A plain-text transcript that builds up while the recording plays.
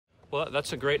Well,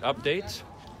 that's a great update.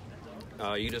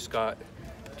 You just got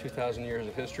 2,000 years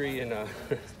of history in a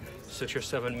 6 or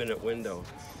 7 minute window.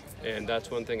 And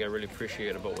that's one thing I really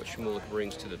appreciate about what Shmulik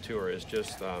brings to the tour is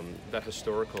just that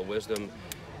historical wisdom.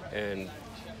 And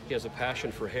he has a passion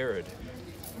for Herod,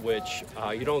 which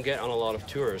you don't get on a lot of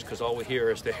tours, because all we hear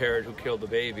is the Herod who killed the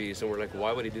babies, and we're like,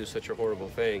 why would he do such a horrible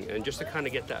thing? And just to kind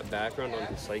of get that background on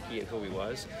his psyche and who he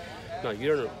was. Now,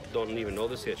 you don't even know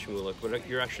this yet, Shmulik, but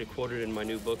you're actually quoted in my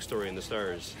new book, Story in the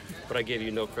Stars, but I gave you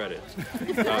no credit.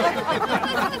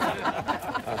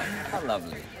 How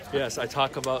lovely. Yes, I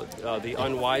talk about the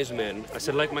unwise men. I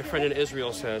said, like my friend in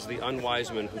Israel says, the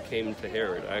unwise men who came to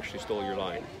Herod. I actually stole your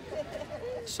line.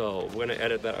 So we're going to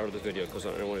edit that out of the video because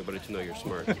I don't want anybody to know you're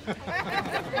smart.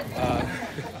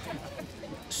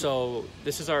 So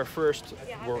this is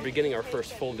we're beginning our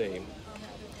first full day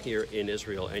here in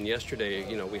Israel. And yesterday,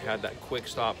 we had that quick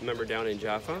stop, remember, down in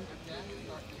Jaffa?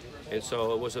 And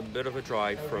so it was a bit of a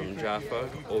drive from Jaffa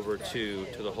over to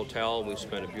the hotel. We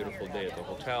spent a beautiful day at the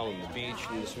hotel and the beach.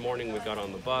 And this morning we got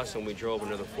on the bus and we drove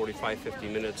another 45, 50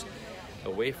 minutes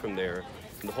away from there.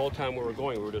 And the whole time we were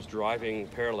going, we were just driving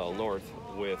parallel north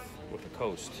with the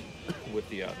coast, with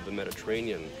the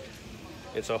Mediterranean.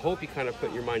 And so I hope you kind of put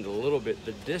in your mind a little bit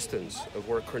the distance of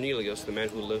where Cornelius, the man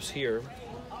who lives here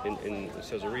in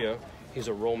Caesarea, he's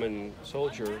a Roman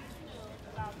soldier.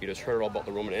 You just heard all about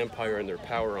the Roman Empire and their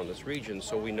power on this region,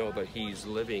 so we know that he's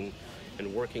living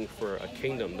and working for a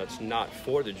kingdom that's not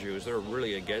for the Jews. They're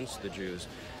really against the Jews.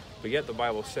 But yet the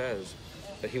Bible says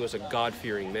that he was a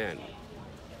God-fearing man.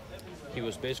 He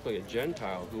was basically a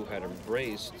Gentile who had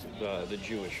embraced the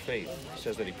Jewish faith. It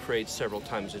says that he prayed several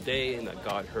times a day and that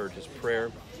God heard his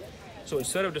prayer. So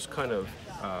instead of just kind of,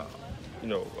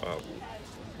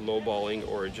 lowballing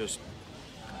or just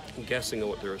guessing at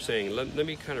what they were saying, let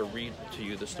me kind of read to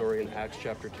you the story in Acts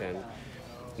chapter 10. And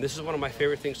this is one of my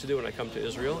favorite things to do when I come to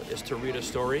Israel, is to read a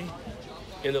story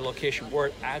in the location where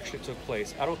it actually took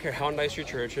place. I don't care how nice your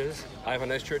church is. I have a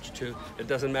nice church too. It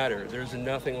doesn't matter. There's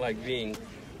nothing like being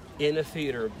in a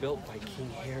theater built by King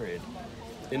Herod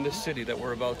in the city that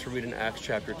we're about to read in Acts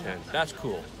chapter 10. That's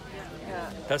cool.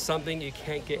 That's something you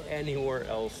can't get anywhere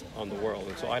else on the world.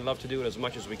 And so I love to do it as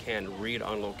much as we can, read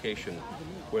on location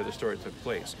where the story took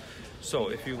place. So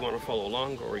if you want to follow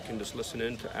along, or you can just listen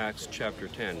in to Acts chapter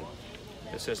 10.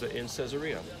 It says that in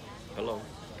Caesarea. Hello.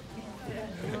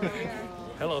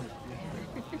 Hello.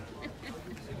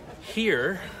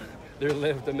 Here there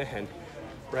lived a man.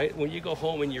 Right? When you go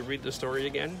home and you read the story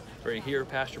again, or you hear a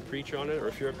pastor preach on it, or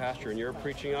if you're a pastor and you're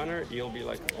preaching on it, you'll be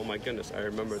like, oh my goodness, I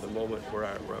remember the moment where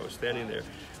I was standing there.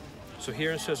 So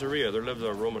here in Caesarea, there lived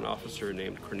a Roman officer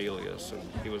named Cornelius, and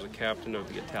he was a captain of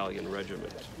the Italian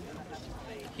regiment.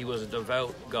 He was a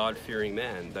devout, God-fearing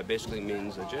man. That basically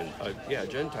means a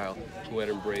Gentile who had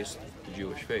embraced the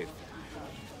Jewish faith.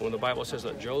 When the Bible says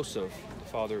that Joseph, the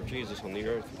father of Jesus on the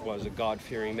earth, was a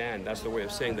God-fearing man, that's the way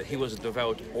of saying that he was a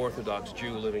devout Orthodox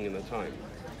Jew living in the time.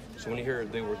 So when you hear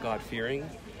they were God-fearing,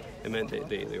 it meant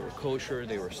they were kosher,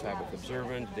 they were Sabbath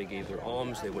observant, they gave their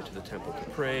alms, they went to the temple to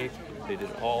pray, they did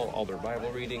all their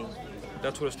Bible reading.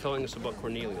 That's what it's telling us about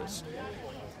Cornelius.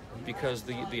 Because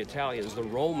the Italians, the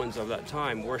Romans of that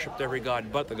time, worshipped every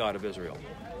god but the God of Israel.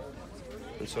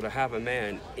 And so to have a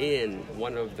man in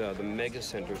one of the mega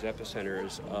centers,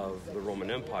 epicenters of the Roman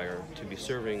Empire, to be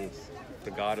serving the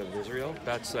God of Israel,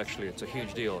 it's a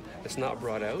huge deal. It's not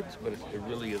brought out, but it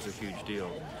really is a huge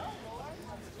deal.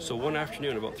 So one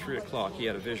afternoon, about 3 o'clock, he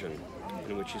had a vision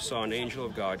in which he saw an angel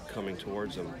of God coming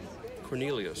towards him.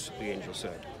 Cornelius, the angel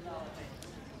said.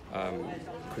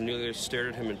 Cornelius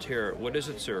stared at him in terror. What is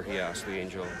it, sir? He asked the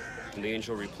angel. And the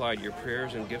angel replied, your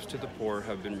prayers and gifts to the poor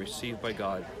have been received by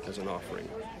God as an offering.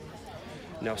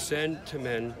 Now send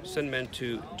men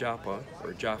to Jaffa,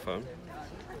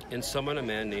 and summon a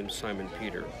man named Simon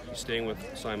Peter. He's staying with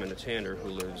Simon, a tanner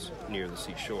who lives near the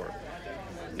seashore.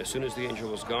 And as soon as the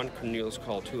angel was gone, Cornelius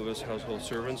called 2 of his household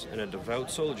servants and a devout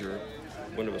soldier,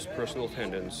 one of his personal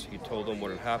attendants. He told them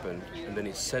what had happened, and then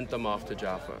he sent them off to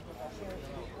Jaffa.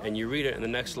 And you read it, and the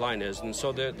next line is, and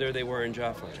so there they were in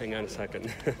Jaffa. Hang on a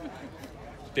second.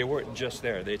 They weren't just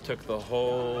there. They took it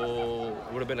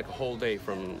would have been like a whole day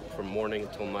from morning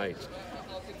until night.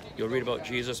 You'll read about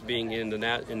Jesus being in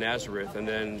Nazareth, and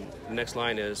then the next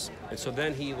line is, and so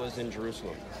then he was in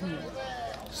Jerusalem.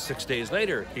 6 days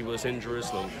later, he was in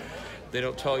Jerusalem. They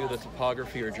don't tell you the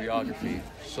topography or geography.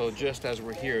 So just as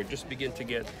we're here, just begin to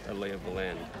get a lay of the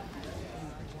land.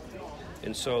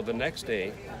 And so the next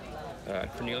day,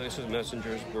 Cornelius'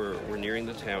 messengers were nearing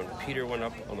the town. Peter went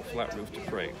up on the flat roof to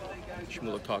pray.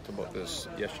 Shmulik talked about this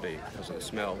yesterday because of the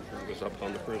smell that was up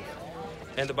on the roof.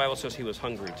 And the Bible says he was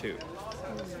hungry too.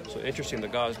 So interesting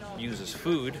that God uses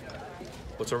food,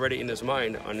 what's already in his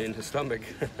mind and in his stomach,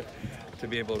 to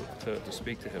be able to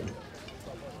speak to him.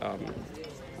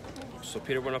 So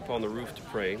Peter went up on the roof to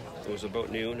pray. It was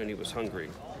about noon and he was hungry.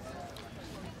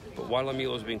 But while a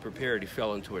meal was being prepared, he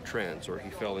fell into a trance, or he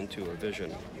fell into a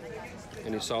vision.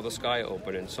 And he saw the sky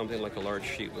open, and something like a large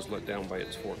sheet was let down by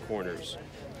its four corners.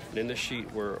 And in the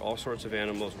sheet were all sorts of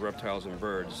animals, reptiles, and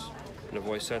birds. And a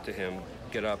voice said to him,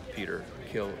 "Get up, Peter,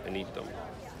 kill and eat them."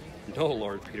 "No,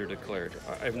 Lord," Peter declared.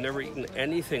 "I've never eaten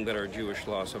anything that our Jewish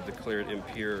laws have declared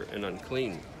impure and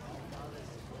unclean."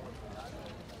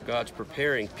 God's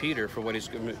preparing Peter for what he's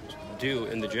going to do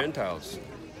in the Gentiles.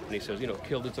 And he says,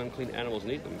 kill these unclean animals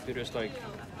and eat them. Peter's like,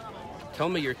 "Tell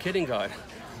me you're kidding, God.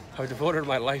 I've devoted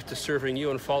my life to serving you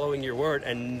and following your word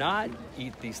and not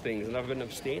eat these things. And I've been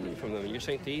abstaining from them. And you're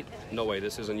saying to eat? No way,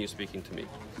 this isn't you speaking to me."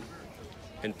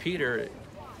 And Peter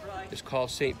is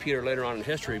called St. Peter later on in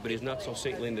history, but he's not so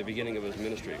saintly in the beginning of his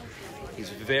ministry. He's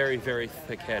very, very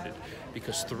thick-headed,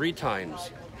 because 3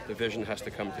 times the vision has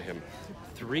to come to him.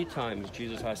 3 times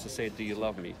Jesus has to say, "Do you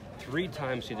love me?" 3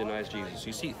 times he denies Jesus.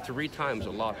 You see, 3 times a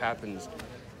lot happens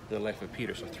in the life of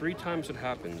Peter. So 3 times it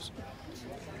happens.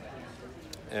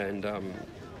 And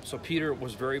so Peter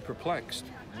was very perplexed.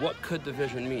 What could the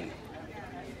vision mean?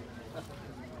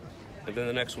 And then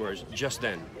the next words, "Just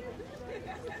then,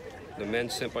 the men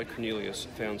sent by Cornelius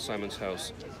found Simon's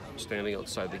house standing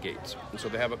outside the gates." And so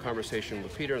they have a conversation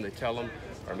with Peter, and they tell him,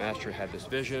 "Our master had this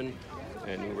vision,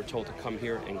 and we were told to come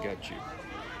here and get you."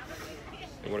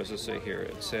 And what does it say here?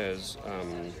 It says,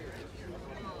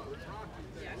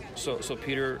 so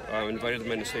Peter invited the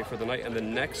men to stay for the night, and the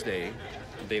next day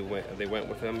they went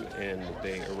with him, and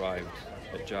they arrived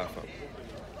at Jaffa.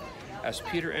 As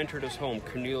Peter entered his home,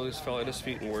 Cornelius fell at his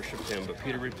feet and worshipped him, but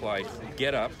Peter replied,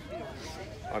 "Get up,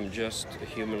 I'm just a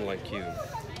human like you."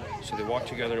 So they walked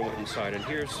together and went inside, and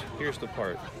here's the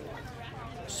part.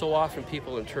 So often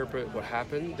people interpret what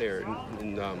happened there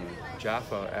in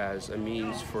Jaffa as a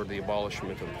means for the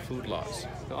abolishment of the food laws.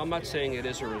 Now, I'm not saying it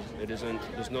is or it isn't.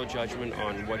 There's no judgment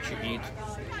on what you eat.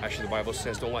 Actually, the Bible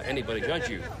says don't let anybody judge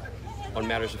you on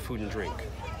matters of food and drink.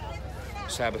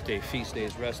 Sabbath day, feast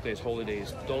days, rest days, holy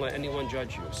days. Don't let anyone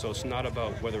judge you. So it's not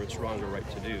about whether it's wrong or right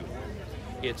to do.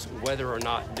 It's whether or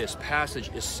not this passage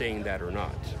is saying that or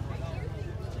not.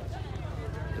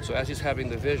 And so as he's having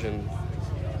the vision,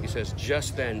 he says,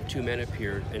 "Just then 2 men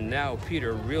appeared," and now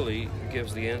Peter really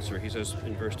gives the answer. He says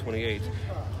in verse 28,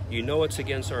 "You know it's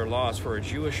against our laws for a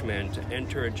Jewish man to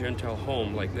enter a Gentile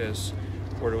home like this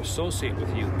or to associate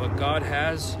with you, but God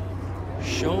has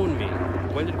shown me."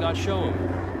 When did God show him?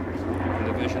 In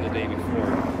the vision the day before,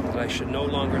 "that I should no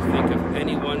longer think of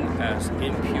anyone as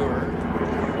impure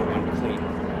or unclean."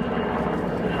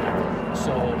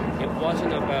 So it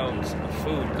wasn't about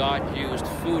food. God used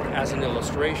food as an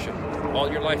illustration.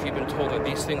 All your life you've been told that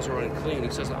these things are unclean. He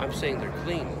says, "I'm saying they're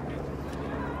clean."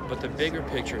 But the bigger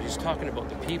picture, he's talking about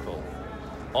the people.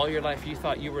 All your life you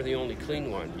thought you were the only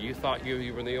clean one. You thought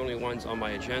you were the only ones on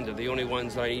my agenda, the only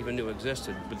ones that I even knew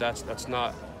existed. But that's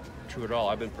not true at all.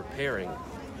 I've been preparing.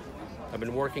 I've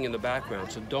been working in the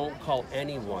background. So don't call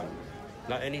anyone,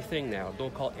 not anything now,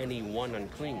 don't call anyone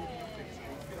unclean.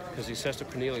 Because he says to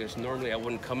Cornelius, "Normally I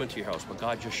wouldn't come into your house, but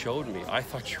God just showed me. I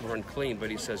thought you were unclean," but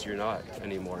he says you're not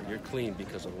anymore. You're clean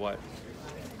because of what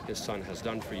his son has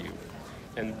done for you.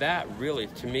 And that really,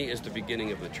 to me, is the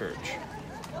beginning of the church.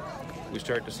 We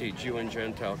start to see Jew and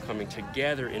Gentile coming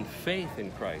together in faith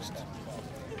in Christ,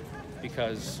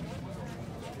 because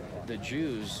the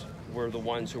Jews were the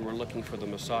ones who were looking for the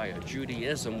Messiah.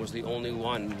 Judaism was the only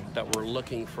one that were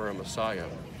looking for a Messiah.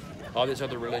 All these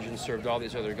other religions served all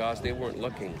these other gods. They weren't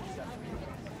looking.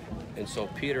 And so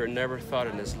Peter never thought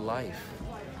in his life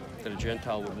that a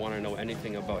Gentile would want to know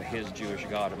anything about his Jewish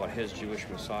God, about his Jewish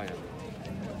Messiah.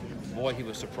 Boy, he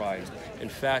was surprised. In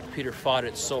fact, Peter fought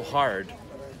it so hard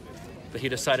that he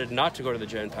decided not to go to the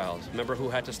Gentiles. Remember who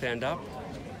had to stand up?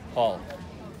 Paul.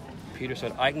 Peter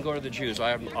said, "I can go to the Jews.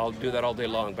 I'll do that all day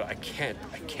long, but I can't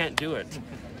do it.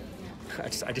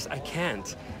 I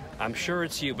can't. I'm sure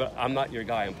it's you, but I'm not your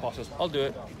guy." And Paul says, "I'll do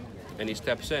it." And he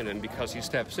steps in. And because he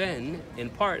steps in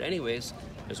part anyways,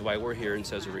 is why we're here in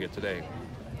Caesarea today.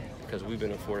 Because we've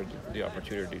been afforded the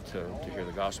opportunity to hear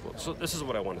the gospel. So this is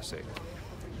what I want to say.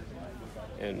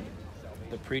 And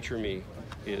the preacher me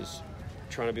is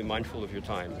trying to be mindful of your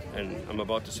time. And I'm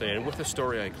about to say, and with the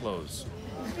story I close.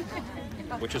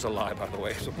 Which is a lie, by the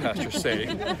way, so pastors say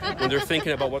when they're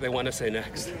thinking about what they want to say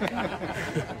next.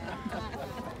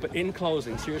 But in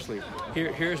closing, seriously,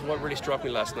 here's what really struck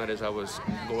me last night as I was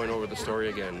going over the story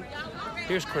again.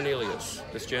 Here's Cornelius,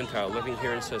 this Gentile living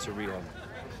here in Caesarea.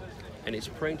 And he's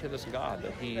praying to this God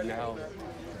that he now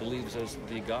believes is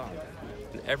the God.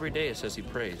 And every day it says he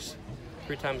prays.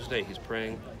 3 times a day he's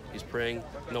praying,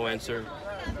 no answer,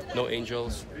 no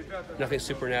angels, nothing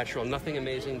supernatural, nothing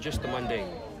amazing, just the mundane.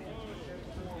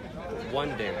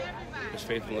 One day his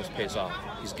faithfulness pays off.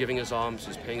 He's giving his alms,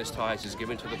 he's paying his tithes, he's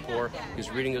giving to the poor, he's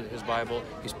reading his Bible,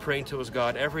 he's praying to his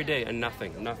God every day, and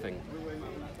nothing.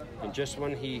 And just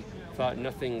when he thought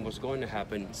nothing was going to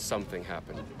happen, something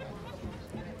happened.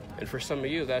 And for some of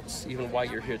you, that's even why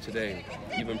you're here today.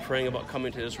 You've been praying about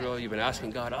coming to Israel. You've been asking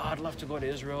God, I'd love to go to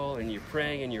Israel. And you're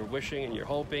praying and you're wishing and you're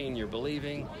hoping and you're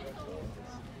believing.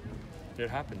 And it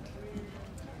happened.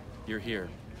 You're here.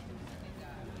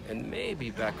 And maybe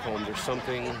back home there's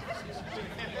something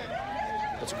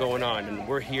that's going on. And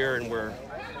we're here and we're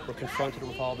confronted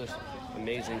with all this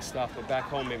amazing stuff. But back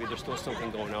home, maybe there's still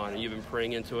something going on. And you've been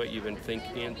praying into it. You've been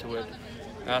thinking into it,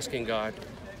 asking God.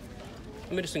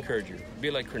 Let me just encourage you, be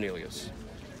like Cornelius.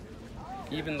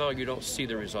 Even though you don't see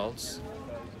the results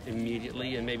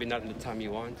immediately and maybe not in the time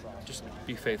you want, just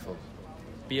be faithful.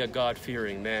 Be a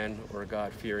God-fearing man or a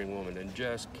God-fearing woman and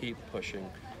just keep pushing.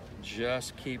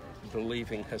 Just keep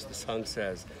believing, as the song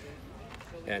says.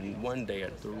 And one day,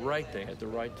 at the right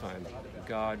time,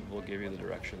 God will give you the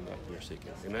direction that you're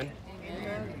seeking. Amen?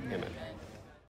 Amen. Amen.